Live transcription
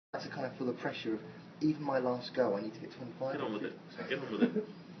to kind of feel the pressure of even my last go. I need to get 25. Get on with it. Sorry. Get on with it.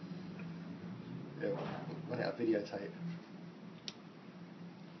 Yeah, run out of videotape.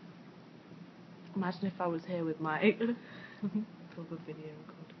 Imagine if I was here with my proper video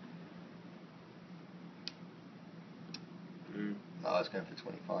record. No, I was going for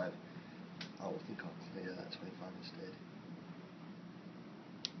 25. I think I'll clear that 25 instead.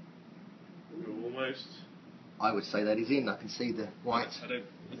 We're almost. I would say that is in. I can see the white. I don't.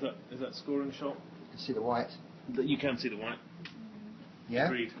 Is that scoring shot? I can see the white. You can see the white. Yeah?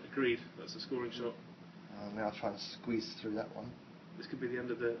 Agreed. That's a scoring shot. Now I'll try and squeeze through that one. This could be the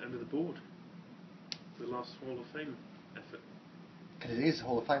end of the board. The last Hall of Fame effort. Because it is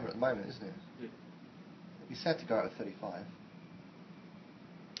Hall of Famer at the moment, isn't it? Yeah. It'd be sad to go out with 35.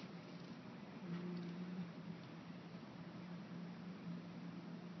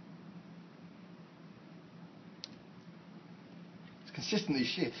 It's consistently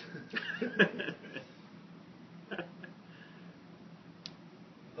shit.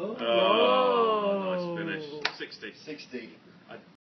 Oh, nice finish. 60. 60.